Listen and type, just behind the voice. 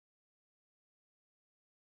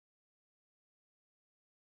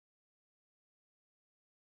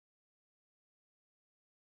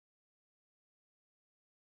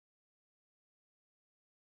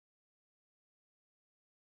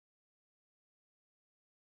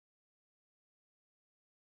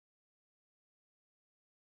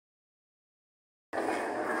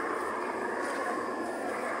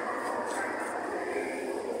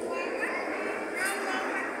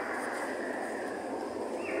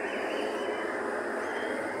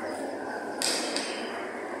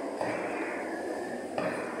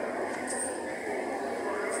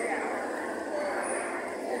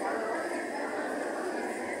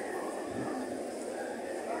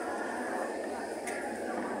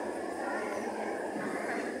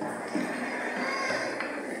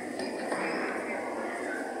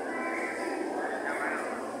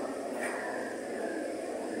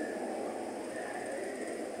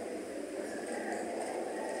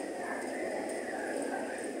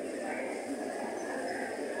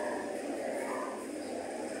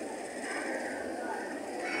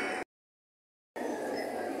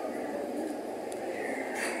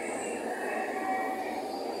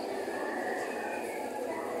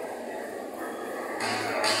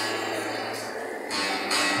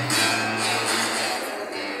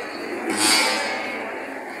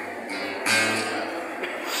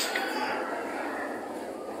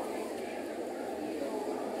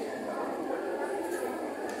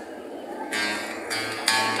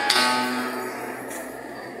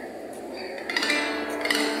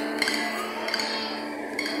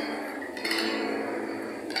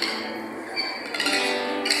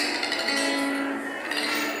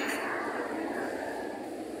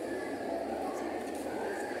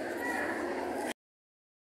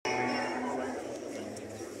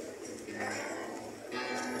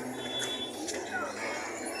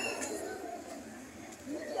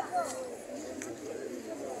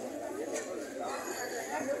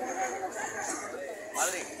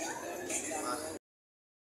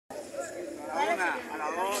A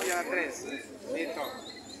la 2 y a la 3. Listo.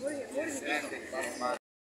 Excelente.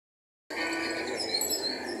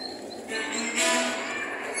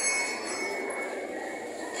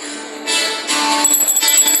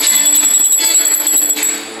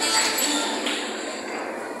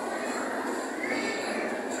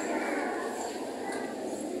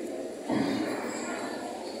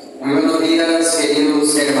 Muy buenos días,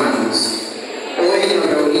 queridos hermanos. Hoy nos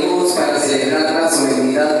reunimos para celebrar la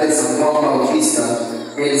solemnidad de San Juan Bautista,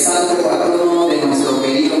 el santo patrono de nuestro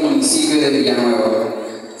querido municipio de Villanueva.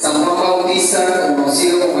 San Juan Bautista,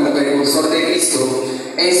 conocido como el precursor de Cristo,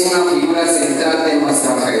 es una figura central de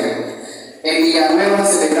nuestra fe. En Villanueva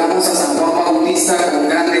celebramos a San Juan Bautista con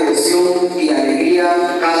gran devoción y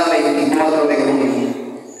alegría cada 24 de junio.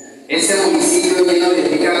 Este municipio lleno de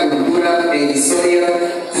rica cultura e historia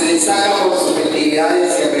se destaca por sus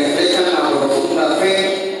festividades que reflejan la profunda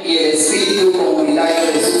fe y el espíritu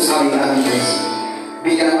comunitario de sus habitantes.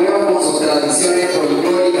 Villanueva, con sus tradiciones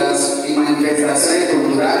folclóricas y manifestaciones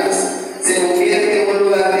culturales, se convierte en un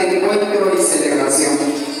lugar de encuentro y celebración,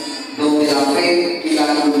 donde la fe y la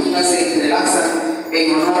cultura se entrelazan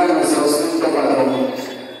en honor a nuestro santo patrono.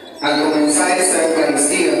 Al comenzar esta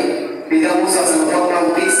Eucaristía, pidamos a San Juan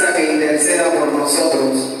Bautista que interceda por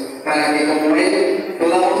nosotros, para que como Él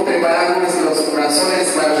podamos preparar nuestros corazones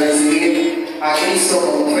para recibir a Cristo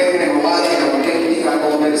con fe renovada y auténtica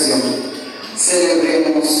conversión.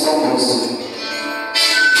 Celebremos con gozo.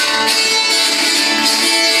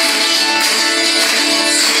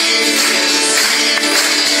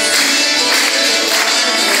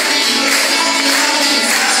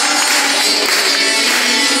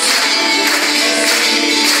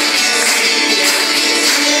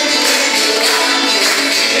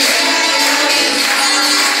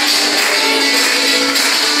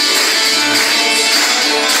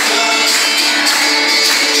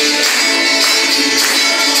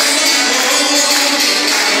 Thank you.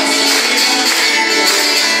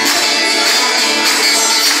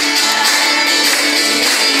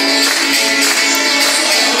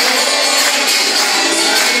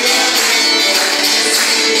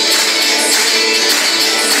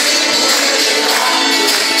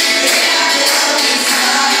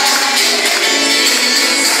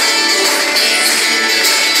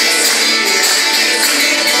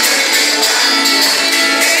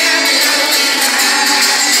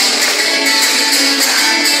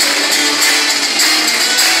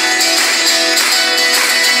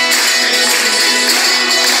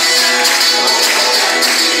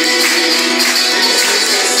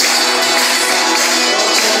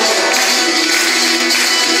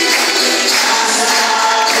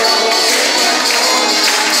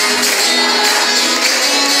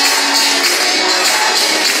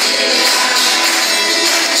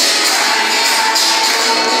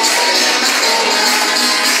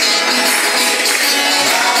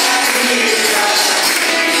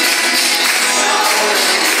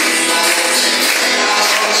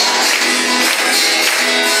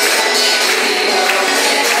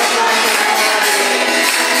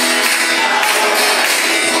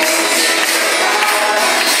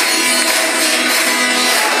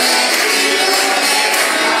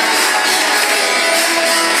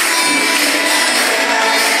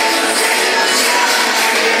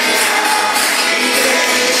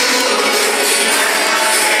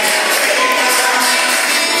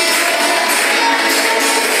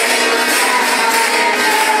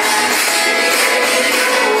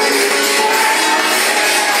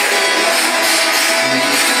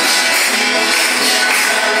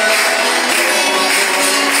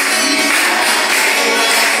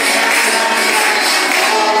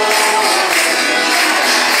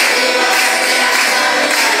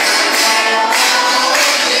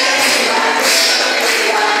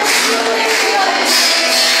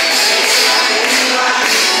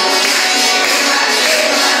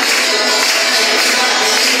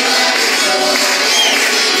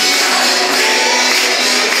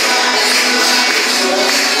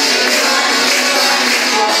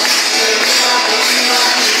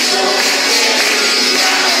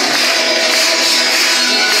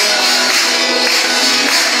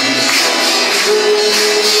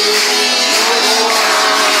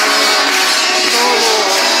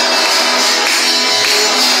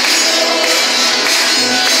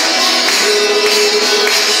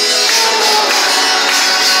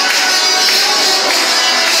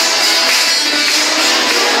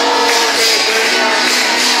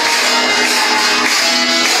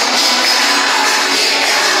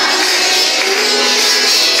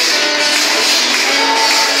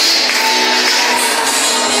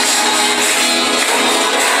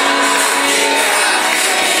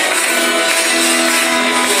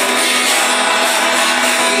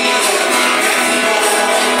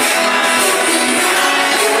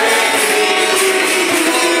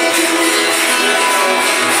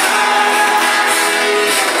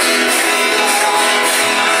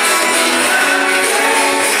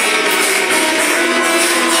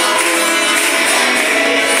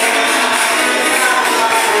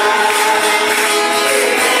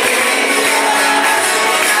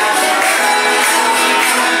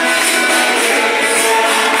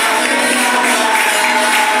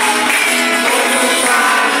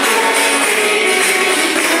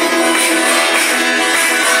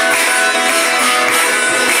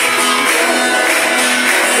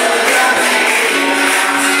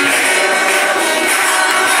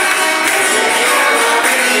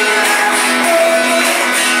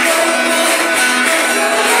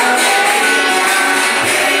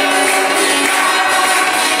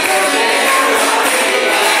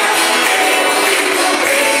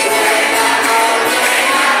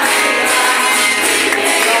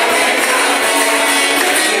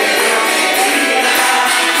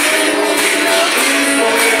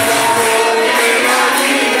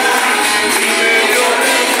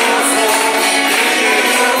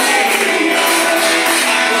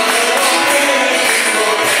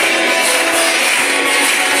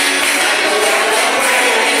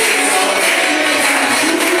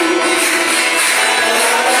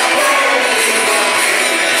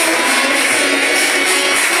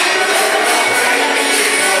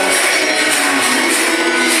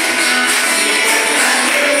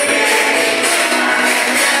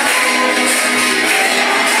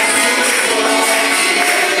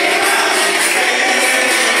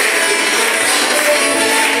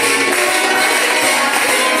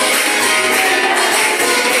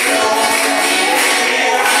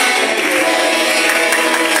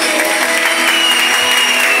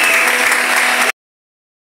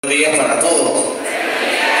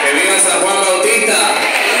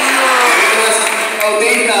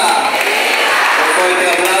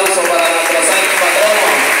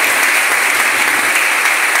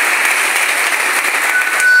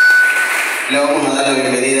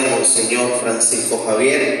 Monseñor Francisco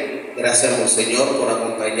Javier. Gracias, Monseñor, por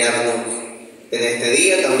acompañarnos en este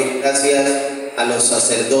día. También gracias a los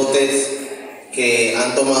sacerdotes que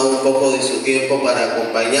han tomado un poco de su tiempo para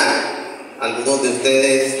acompañar. Algunos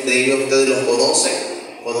de ellos ustedes los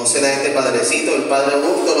conocen a este padrecito, el Padre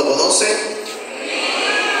Augusto, ¿lo conocen?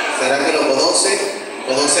 ¿Será que lo conocen?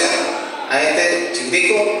 ¿Conocen a este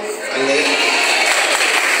chiquitico?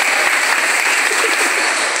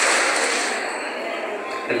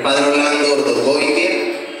 El Padre Orlando Ordogoitia,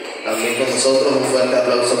 también con nosotros, un fuerte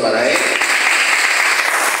aplauso para él.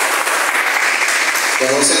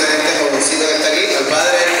 ¿Conocen a este jovencito que está aquí? Al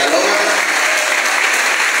Padre Paloma,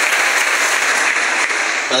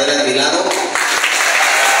 Padre Atilano,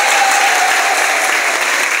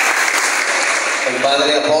 el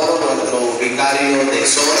Padre Apolo, nuestro vicario de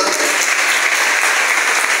zona,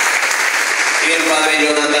 y el Padre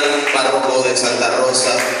Jonathan, párroco de Santa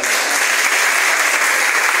Rosa,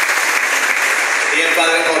 y el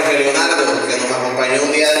Padre Jorge Leonardo, que nos acompañó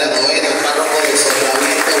un día de la novena, el párroco de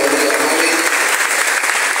Solemne, Bolívar.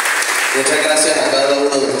 Muchas gracias a cada uno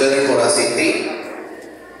de ustedes por asistir.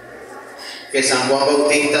 Que San Juan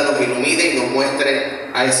Bautista nos ilumine y nos muestre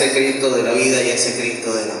a ese Cristo de la vida y a ese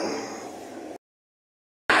Cristo del amor.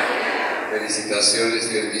 Felicitaciones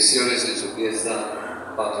y bendiciones en su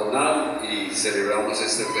fiesta patronal, y celebramos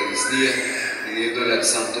esta Eucaristía pidiéndole al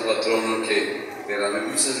Santo Patrono que derrame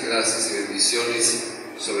muchas gracias y bendiciones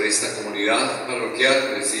sobre esta comunidad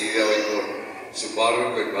parroquial presidida hoy por su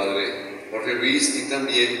párroco, el Padre Jorge Luis, y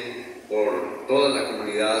también por toda la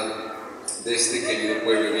comunidad de este querido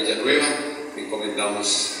pueblo de Villanueva.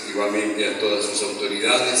 Encomendamos igualmente a todas sus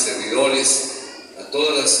autoridades, servidores, a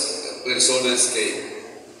todas las personas que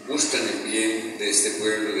buscan el bien de este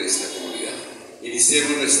pueblo, de esta comunidad.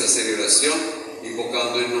 Iniciemos nuestra celebración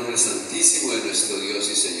invocando el nombre santísimo de nuestro Dios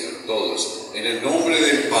y Señor, todos, en el nombre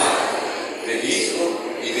del Padre, del Hijo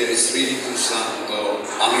y del Espíritu Santo.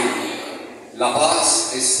 Amén. La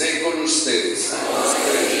paz esté con ustedes.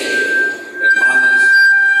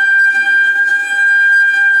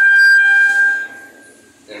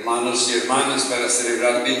 Hermanos y hermanas, para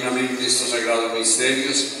celebrar dignamente estos sagrados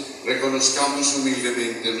misterios, reconozcamos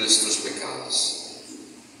humildemente nuestros pecados.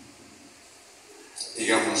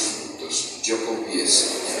 Digamos juntos: yo confieso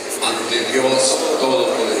ante Dios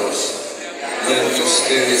Todopoderoso y ante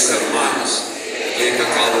ustedes, hermanos, que he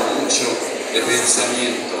pecado mucho de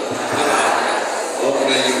pensamiento, palabra,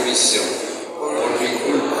 obra y omisión, por mi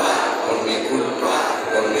culpa, por mi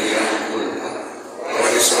gran culpa. Por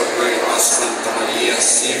eso ruego a Santa María,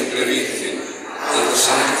 siempre Virgen, a los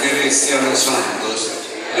ángeles y a los santos,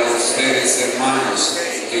 y a ustedes, hermanos,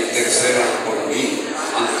 que intercedan por mí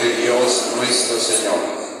ante Dios nuestro Señor.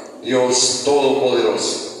 Dios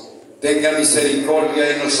Todopoderoso, tenga misericordia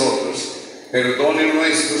de nosotros, perdone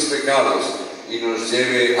nuestros pecados y nos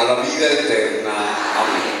lleve a la vida eterna.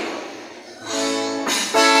 Amén.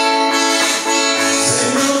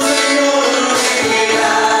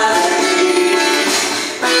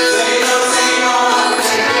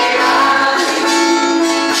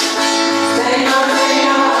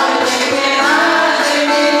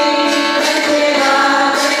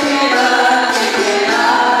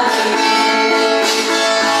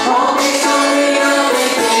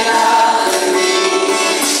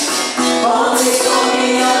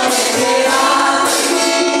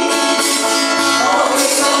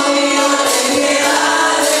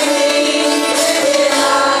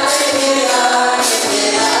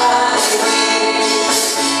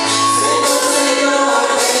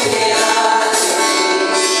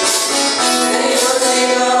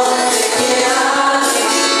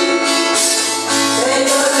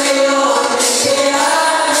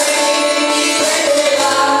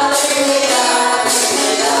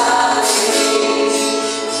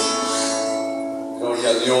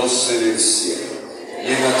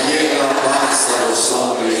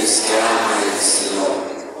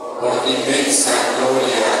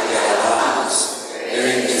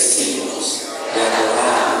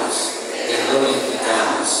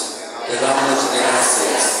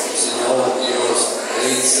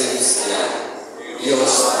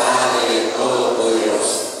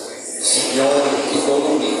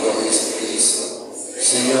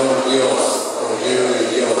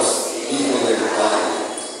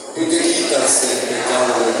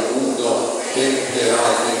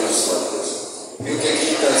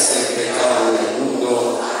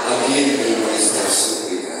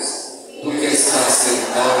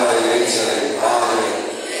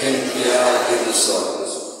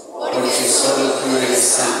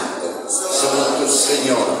 Solo tu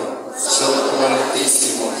Señor, solo tu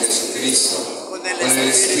Altísimo Jesucristo, con el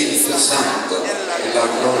Espíritu Santo, en la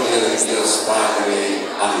gloria de Dios Padre.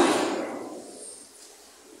 Amén.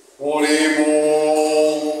 Oremos.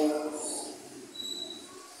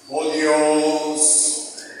 Oh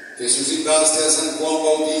Dios, que suscitaste a San Juan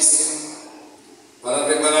Bautista para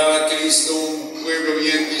preparar a Cristo un pueblo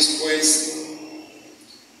bien dispuesto,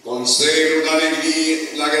 concede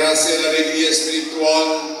la gracia de la alegría espiritual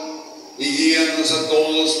y guíanos a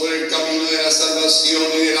todos por el camino de la salvación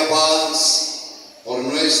y de la paz, por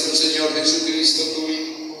nuestro Señor Jesucristo, tu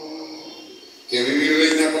Hijo, que vive y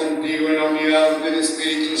reina contigo en la unidad del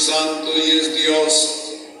Espíritu Santo y es Dios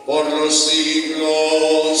por los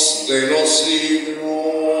siglos de los siglos.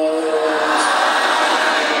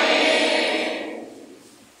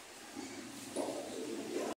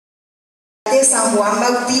 De San Juan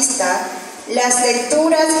Bautista, las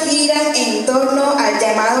lecturas giran en torno al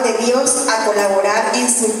llamado de Dios a colaborar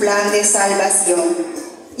en su plan de salvación.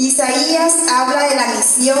 Isaías habla de la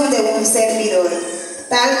misión de un servidor,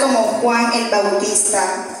 tal como Juan el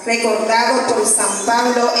Bautista, recordado por San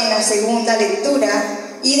Pablo en la segunda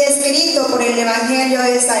lectura y descrito por el Evangelio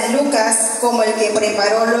de San Lucas como el que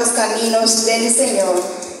preparó los caminos del Señor.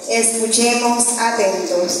 Escuchemos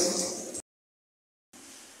atentos.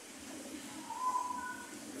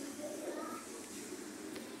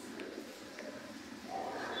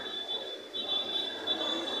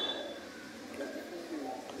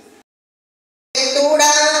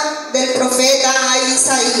 Del profeta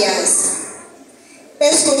Isaías.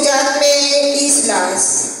 Escuchadme,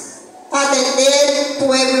 islas, atended,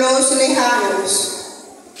 pueblos lejanos.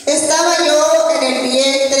 Estaba yo en el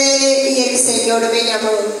vientre y el Señor me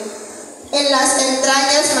llamó, en las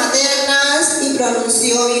entrañas maternas, y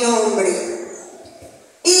pronunció mi nombre.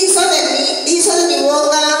 Hizo de mi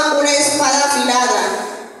boca una espada afilada,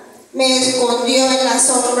 me escondió en la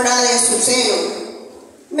sombra de su seno.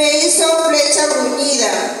 Me hizo flecha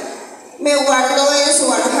bruñida, me guardó en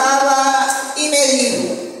su aljaba y me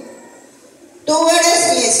dijo: tú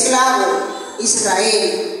eres mi esclavo,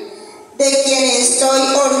 Israel, de quien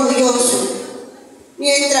estoy orgulloso.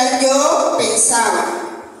 Mientras yo pensaba,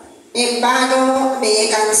 en vano me he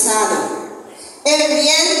cansado, en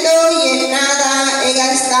viento y en nada he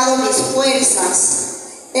gastado mis fuerzas.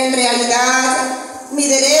 En realidad, mi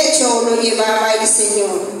derecho lo llevaba el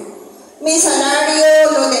Señor. Mi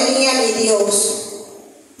salario lo tenía mi Dios.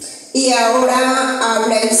 Y ahora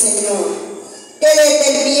habla el Señor, que desde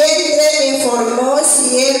el vientre me formó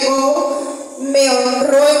siervo, me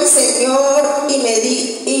honró el Señor y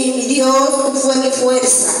mi Dios fue mi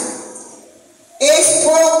fuerza. Es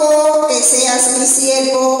poco que seas mi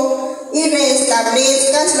siervo y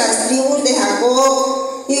restablezcas las tribus de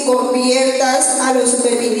Jacob y conviertas a los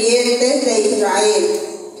supervivientes de Israel.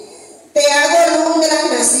 Te hago luz de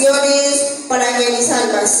las naciones para que mi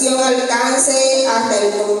salvación alcance hasta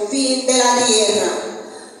el confín de la tierra.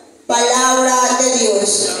 Palabra de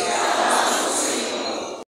Dios.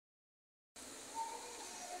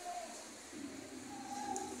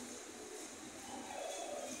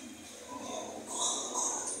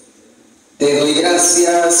 Te doy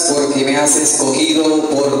gracias porque me has escogido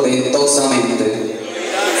portentosamente.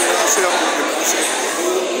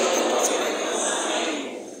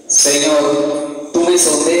 Señor, tú me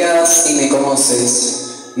sondeas y me conoces.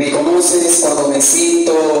 Me conoces cuando me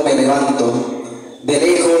siento o me levanto. De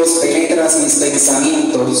lejos penetras mis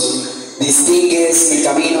pensamientos. Distingues mi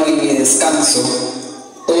camino y mi descanso.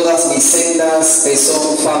 Todas mis sendas te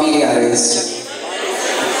son familiares.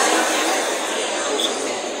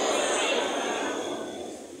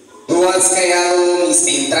 Tú has creado mis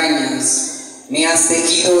entrañas. Me has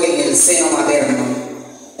tejido en el seno materno.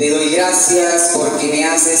 Te doy gracias porque me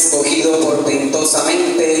has escogido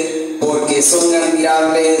portentosamente, porque son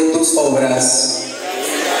admirables tus obras.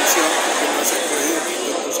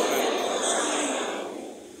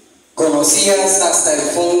 Conocías hasta el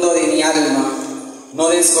fondo de mi alma, no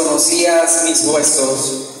desconocías mis huesos,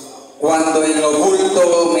 cuando en lo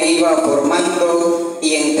oculto me iba formando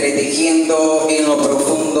y entretejiendo en lo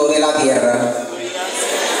profundo de la tierra.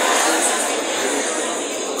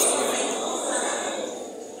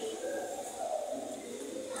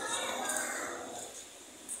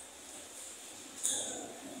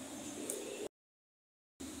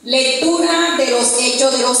 Lectura de los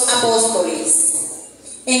Hechos de los Apóstoles.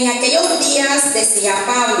 En aquellos días, decía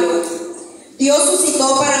Pablo, Dios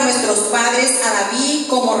suscitó para nuestros padres a David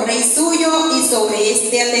como rey suyo y sobre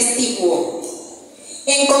este atestiguo.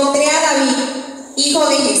 Encontré a David, hijo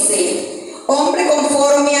de Jesé, hombre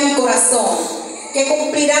conforme a mi corazón, que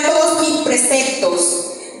cumplirá todos mis preceptos,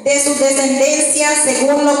 de su descendencia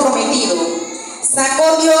según lo prometido.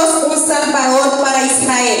 Sacó Dios un Salvador para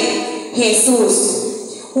Israel,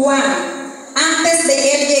 Jesús. Juan, antes de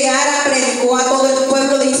que él llegara, predicó a todo el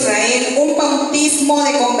pueblo de Israel un bautismo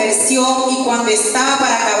de conversión, y cuando estaba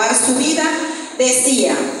para acabar su vida,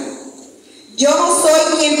 decía: yo no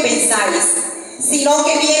soy quien pensáis, sino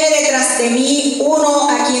que viene detrás de mí uno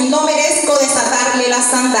a quien no merezco desatarle las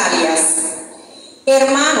sandalias.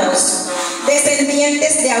 Hermanos,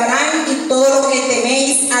 descendientes de Abraham y todo lo que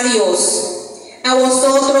teméis a Dios, a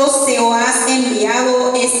vosotros se os ha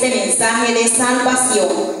enviado este mensaje de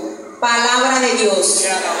salvación. Palabra de Dios.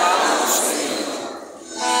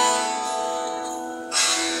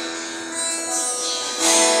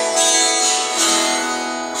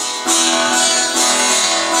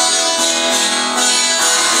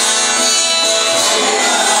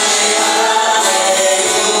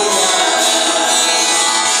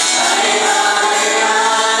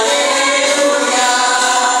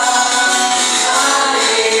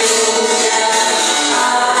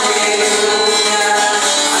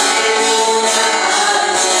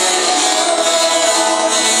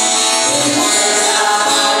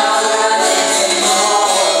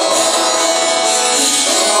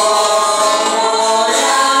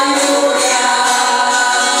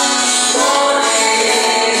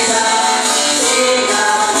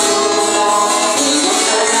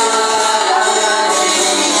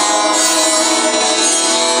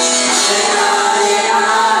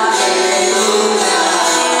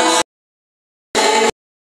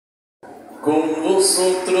 Con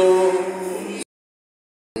vosotros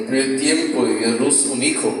cumplió el tiempo de dio a luz un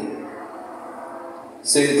hijo.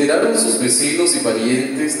 Se enteraron sus vecinos y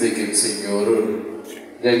parientes de que el Señor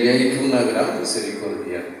le había hecho una gran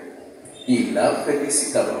misericordia y la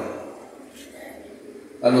felicitaban.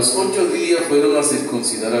 A los 8 días fueron a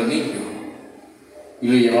circuncidar al niño y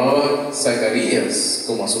lo llamaban Zacarías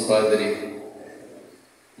como a su padre.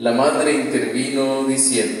 La madre intervino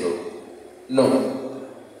diciendo: no,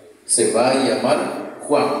 se va a llamar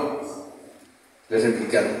Juan. Le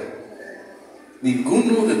replicaron: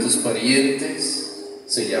 ninguno de tus parientes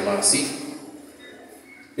se llama así.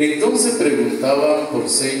 Entonces preguntaban por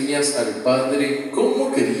señas al padre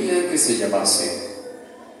cómo quería que se llamase.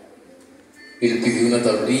 Él pidió una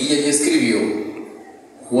tablilla y escribió: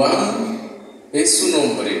 Juan es su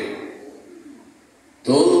nombre.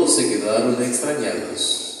 Todos se quedaron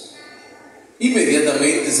extrañados.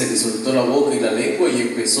 Inmediatamente se le soltó la boca y la lengua y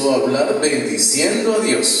empezó a hablar bendiciendo a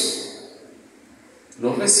Dios.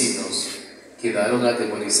 Los vecinos quedaron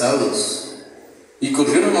atemorizados y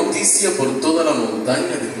corrió la noticia por toda la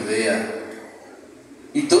montaña de Judea.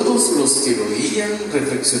 Y todos los que lo oían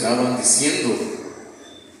reflexionaban diciendo: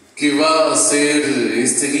 ¿qué va a hacer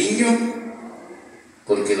este niño?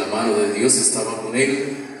 Porque la mano de Dios estaba con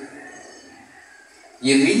él.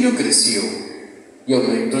 Y el niño creció y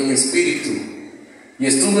aumentó en espíritu, y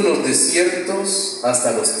estuvo en los desiertos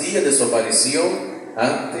hasta los días de su aparición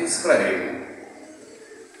ante Israel.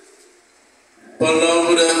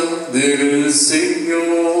 Palabra del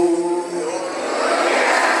Señor.